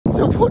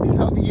So what is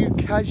up, you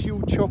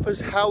casual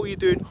choppers? How are you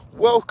doing?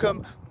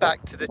 Welcome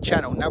back to the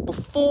channel. Now,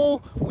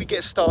 before we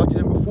get started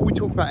and before we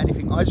talk about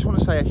anything, I just want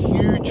to say a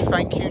huge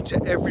thank you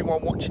to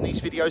everyone watching these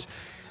videos.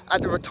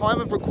 At the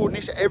time of recording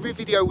this, every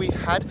video we've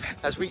had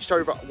has reached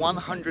over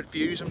 100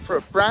 views, and for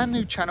a brand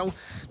new channel,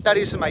 that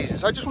is amazing.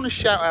 So I just want to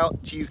shout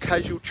out to you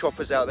casual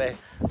choppers out there.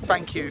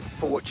 Thank you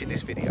for watching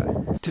this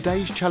video.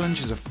 Today's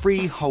challenge is a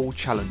 3-hole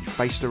challenge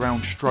based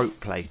around stroke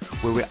play,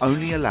 where we're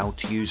only allowed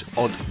to use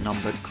odd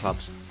numbered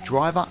clubs.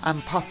 Driver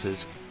and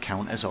putters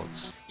count as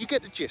odds. You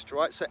get the gist,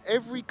 right? So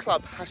every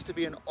club has to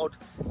be an odd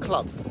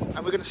club,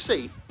 and we're going to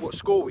see what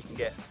score we can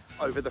get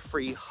over the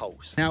 3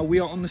 holes. Now we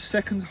are on the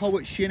 2nd hole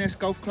at Sheerness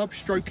Golf Club,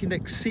 stroke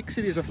index 6.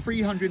 It is a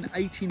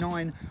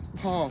 389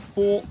 par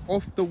 4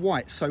 off the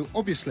white, so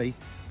obviously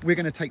we're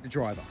going to take the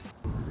driver.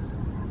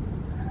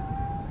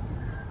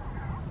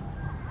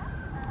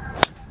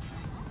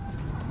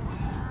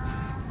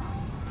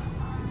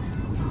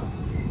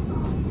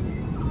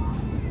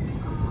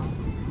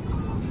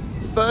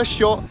 First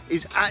shot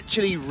is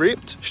actually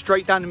ripped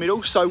straight down the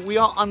middle, so we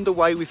are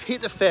underway. We've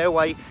hit the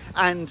fairway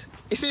and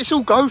it's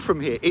all go from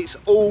here. It's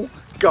all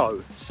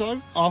go.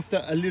 So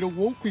after a little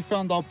walk, we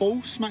found our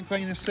ball smack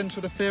bang in the centre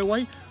of the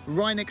fairway,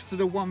 right next to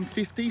the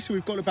 150. So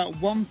we've got about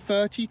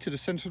 130 to the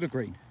centre of the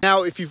green.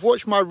 Now, if you've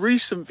watched my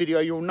recent video,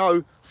 you'll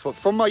know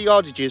from my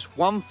yardages,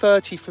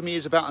 130 for me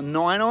is about a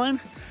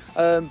 9-iron.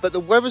 But the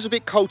weather's a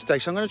bit cold today,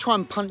 so I'm going to try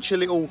and punch a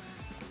little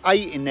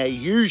 8 in there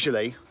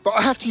usually, but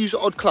I have to use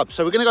an odd club,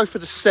 so we're going to go for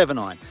the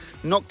 7-iron,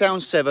 knock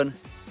down 7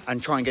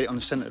 and try and get it on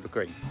the centre of the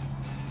green.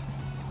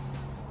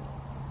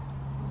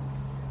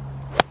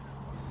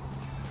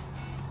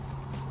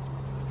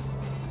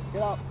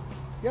 Get up,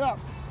 get up.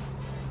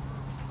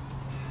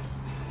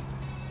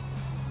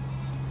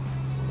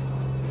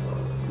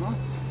 Nice.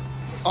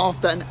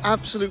 After an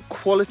absolute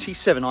quality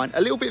 7-iron,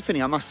 a little bit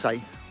thinny I must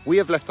say, we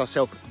have left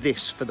ourselves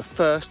this for the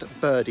first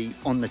birdie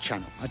on the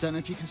channel. I don't know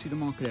if you can see the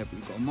marker there, but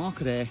we've got a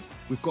marker there.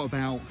 We've got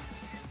about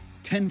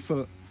 10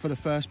 foot for the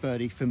first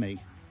birdie for me.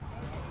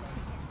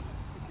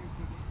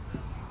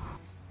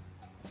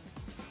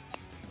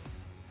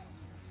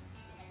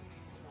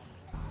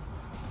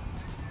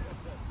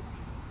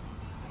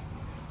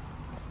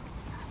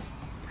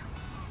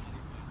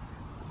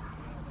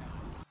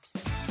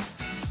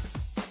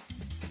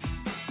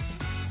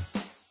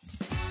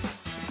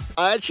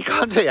 I actually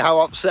can't tell you how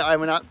upset I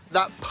am when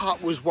that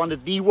putt was one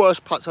of the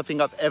worst putts I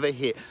think I've ever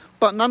hit.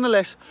 But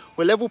nonetheless,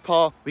 we're level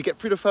par. We get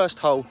through the first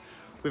hole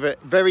with a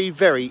very,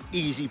 very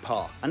easy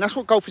par. And that's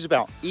what golf is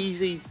about,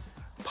 easy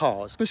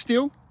pars. But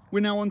still,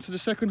 we're now on to the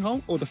 2nd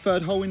hole, or the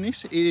 3rd hole in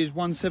this. It is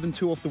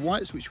 172 off the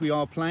whites, which we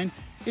are playing.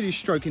 It is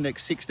stroke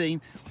index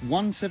 16,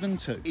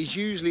 172. It's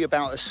usually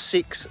about a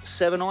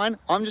 6-7 iron.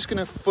 I'm just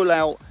gonna full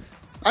out.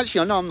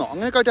 Actually, no, I'm not. I'm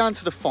gonna go down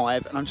to the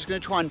 5 and I'm just gonna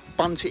try and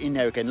bunt it in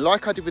there again,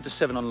 like I did with the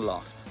 7 on the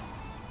last.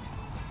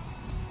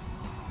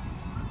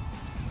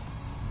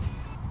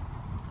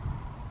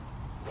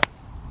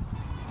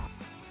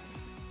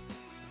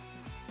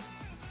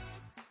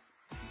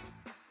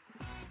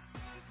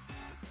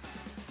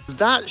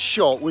 That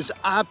shot was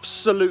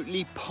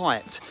absolutely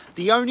piped.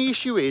 The only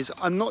issue is,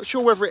 I'm not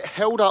sure whether it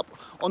held up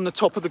on the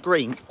top of the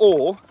green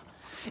or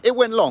it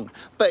went long.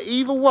 But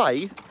either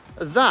way,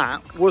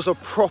 that was a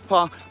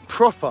proper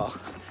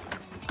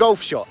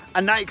golf shot.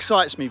 And that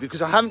excites me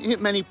because I haven't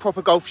hit many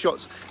proper golf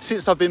shots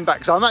since I've been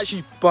back. So I'm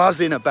actually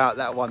buzzing about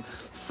that one.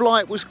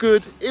 Flight was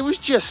good. It was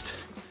just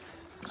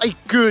a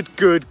good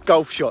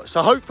golf shot.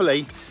 So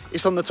hopefully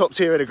it's on the top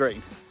tier of the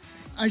green.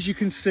 As you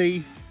can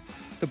see,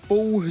 the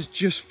ball has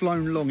just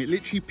flown long. It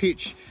literally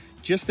pitched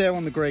just there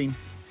on the green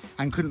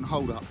and couldn't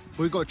hold up.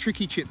 We've got a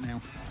tricky chip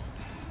now.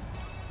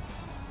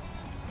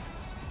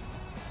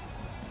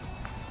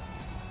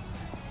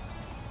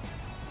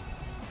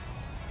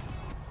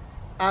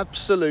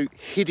 Absolute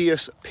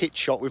hideous pitch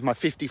shot with my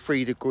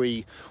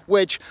 53-degree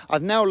wedge.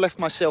 I've now left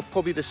myself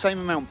probably the same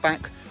amount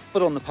back,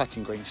 but on the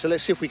putting green. So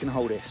let's see if we can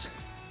hold this.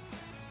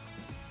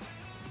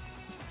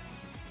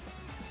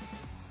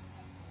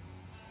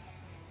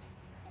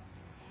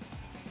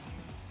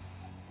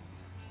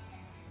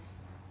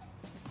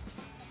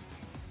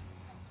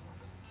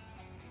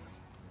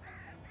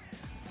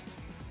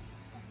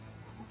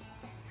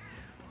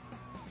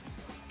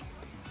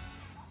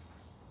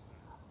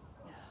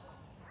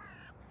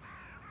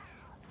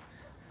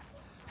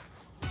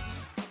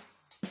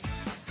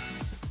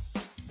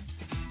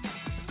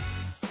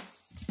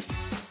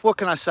 What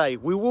can I say?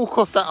 We walk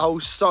off that hole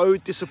so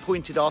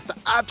disappointed after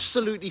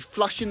absolutely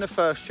flushing the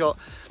first shot.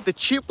 The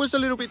chip was a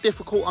little bit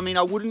difficult. I mean,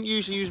 I wouldn't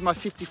usually use my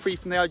 53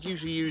 from there. I'd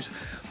usually use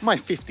my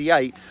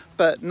 58.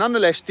 But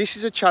nonetheless, this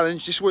is a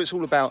challenge. This is what it's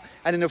all about.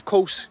 And then, of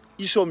course,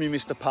 you saw me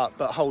miss the putt,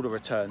 but hold a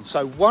return.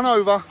 So 1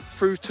 over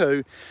through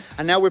 2.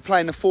 And now we're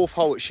playing the 4th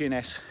hole at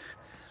Sheerness.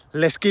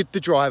 Let's give the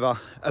driver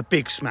a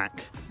big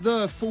smack.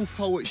 The 4th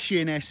hole at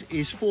Sheerness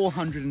is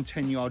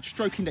 410 yards,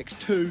 stroke index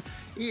 2.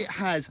 It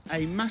has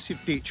a massive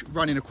ditch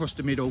running across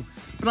the middle,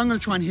 but I'm going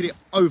to try and hit it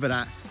over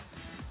that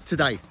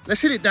today.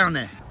 Let's hit it down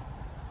there.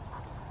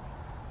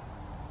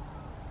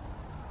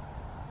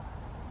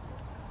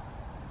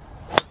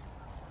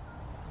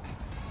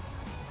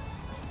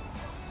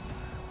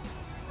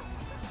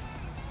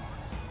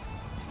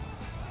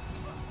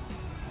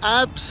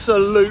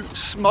 Absolute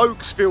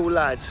smokesville,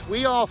 lads.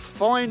 We are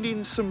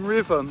finding some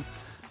rhythm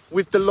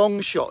with the long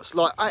shots.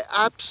 Like, I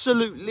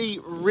absolutely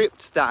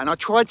ripped that, and I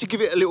tried to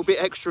give it a little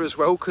bit extra as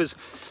well, because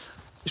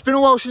it's been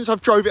a while since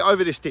I've drove it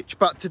over this ditch,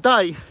 but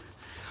today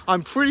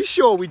I'm pretty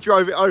sure we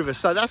drove it over,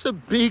 so that's a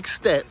big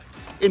step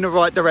in the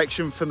right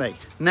direction for me.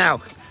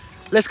 Now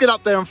let's get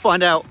up there and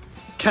find out,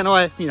 can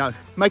I, you know,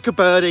 make a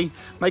birdie,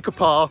 make a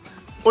par,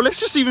 or let's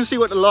just even see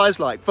what the lie's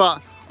like.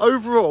 But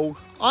overall,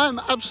 I'm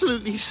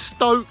absolutely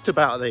stoked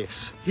about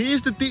this.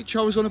 Here's the ditch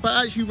I was on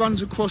about, actually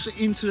runs across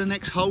into the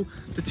next hole.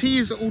 The tee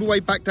is all the way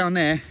back down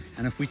there,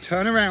 and if we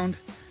turn around,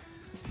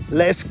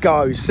 let's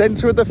go.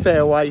 Center of the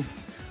fairway,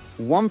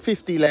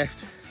 150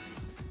 left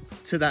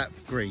to that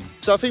green.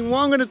 So I think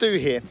what I'm gonna do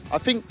here, I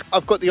think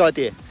I've got the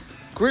idea.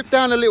 Grip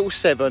down a little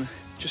 7,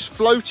 just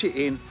float it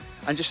in,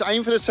 and just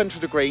aim for the center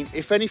of the green.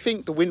 If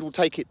anything, the wind will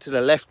take it to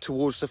the left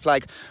towards the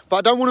flag, but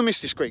I don't want to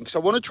miss this green, because I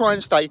want to try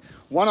and stay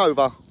one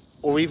over,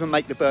 or even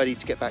make the birdie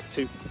to get back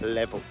to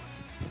level.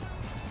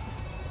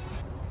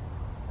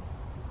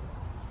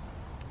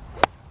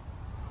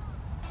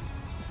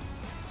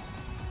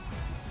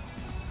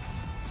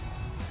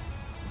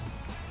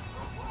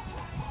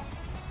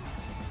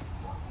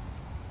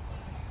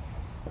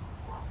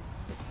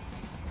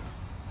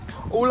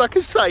 All I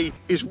can say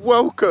is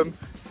welcome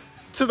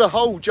to the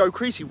hole, Joe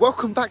Creasey.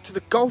 Welcome back to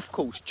the golf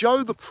course.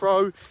 Joe the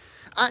pro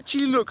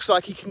actually looks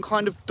like he can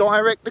kind of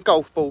direct the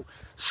golf ball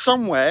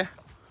somewhere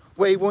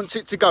where he wants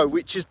it to go,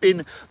 which has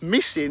been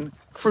missing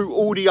through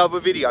all the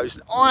other videos.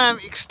 And I am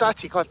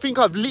ecstatic. I think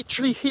I've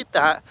literally hit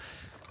that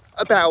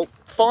about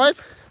 5,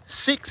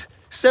 6,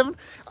 7,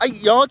 8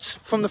 yards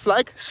from the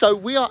flag. So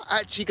we are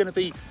actually going to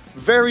be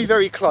very,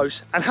 very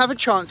close and have a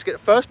chance to get the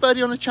first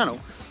birdie on the channel.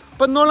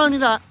 But not only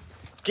that,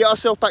 get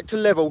ourselves back to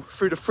level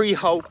through the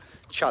 3-hole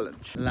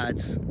challenge.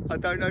 Lads, I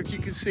don't know if you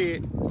can see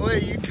it. Oh,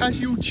 you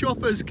casual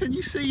choppers, can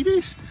you see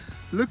this?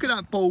 Look at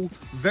that ball,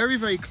 very,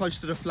 very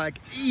close to the flag.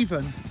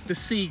 Even the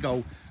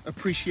seagull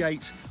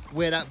appreciates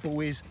where that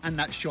ball is and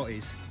that shot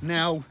is.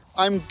 Now,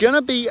 I'm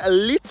gonna be a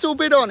little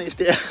bit honest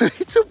here,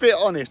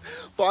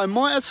 but I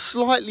might have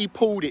slightly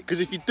pulled it, because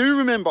if you do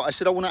remember, I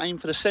said I want to aim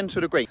for the center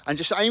of the green, and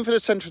just aim for the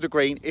center of the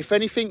green. If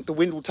anything, the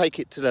wind will take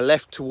it to the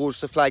left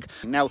towards the flag.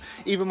 Now,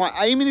 either my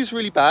aiming is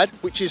really bad,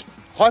 which is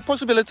high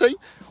possibility,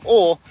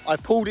 or I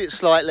pulled it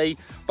slightly,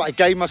 but I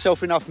gave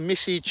myself enough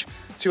missage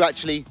to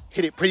actually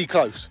hit it pretty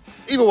close.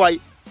 Either way,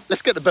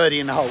 let's get the birdie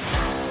in the hole.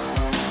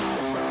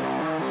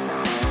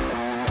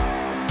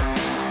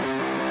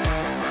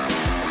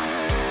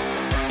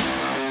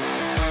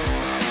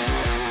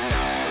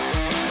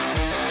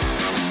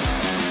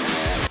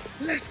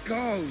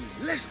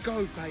 Let's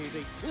go,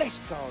 baby, let's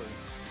go.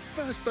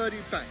 First birdie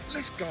back,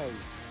 let's go.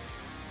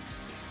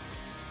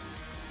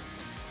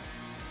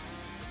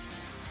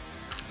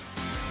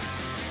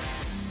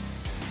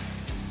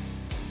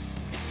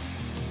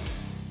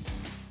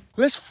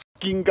 Let's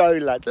fucking go,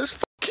 lads, let's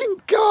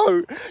fucking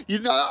go. You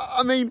know,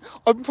 I mean,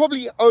 I'm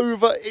probably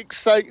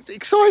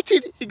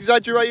excited,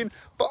 exaggerating,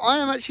 but I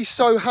am actually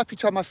so happy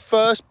to have my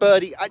first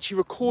birdie actually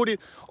recorded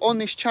on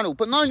this channel.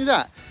 But not only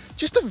that,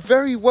 just a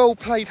very well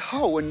played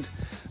hole, and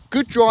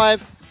good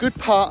drive, good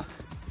putt,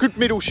 good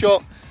middle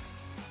shot.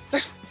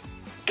 Let's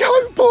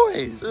go,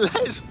 boys.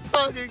 Let's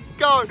fucking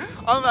go.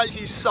 I'm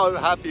actually so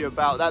happy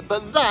about that.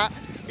 But that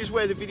is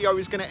where the video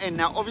is going to end.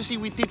 Now, obviously,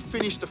 we did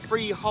finish the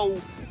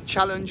 3-hole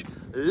challenge,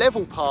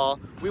 level par.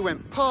 We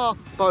went par,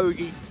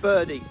 bogey,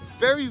 birdie.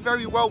 Very,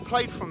 very well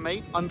played from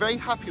me. I'm very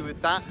happy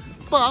with that.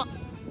 But,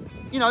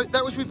 you know,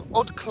 that was with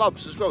odd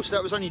clubs as well. So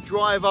that was only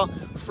driver,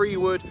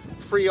 3-wood,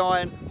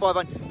 3-iron,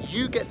 5-iron.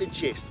 You get the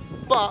gist.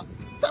 But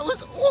that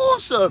was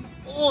awesome,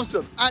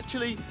 awesome.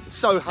 Actually,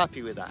 so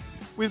happy with that.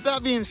 With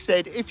that being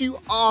said, if you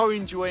are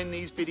enjoying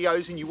these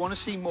videos and you want to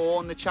see more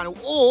on the channel,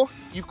 or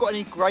you've got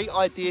any great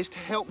ideas to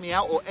help me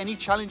out, or any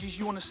challenges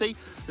you want to see,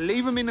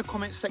 leave them in the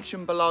comments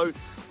section below.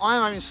 I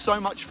am having so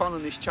much fun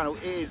on this channel.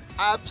 It is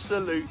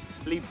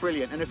absolutely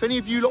brilliant. And if any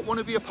of you lot want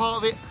to be a part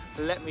of it,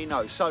 let me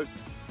know. So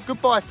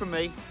goodbye from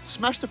me.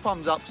 Smash the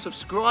thumbs up,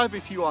 subscribe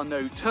if you are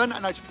new, turn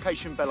that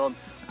notification bell on,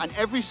 and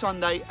every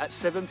Sunday at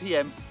 7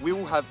 PM, we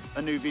will have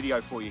a new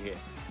video for you here.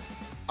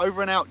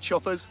 Over and out,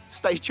 choppers.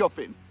 Stay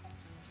chopping.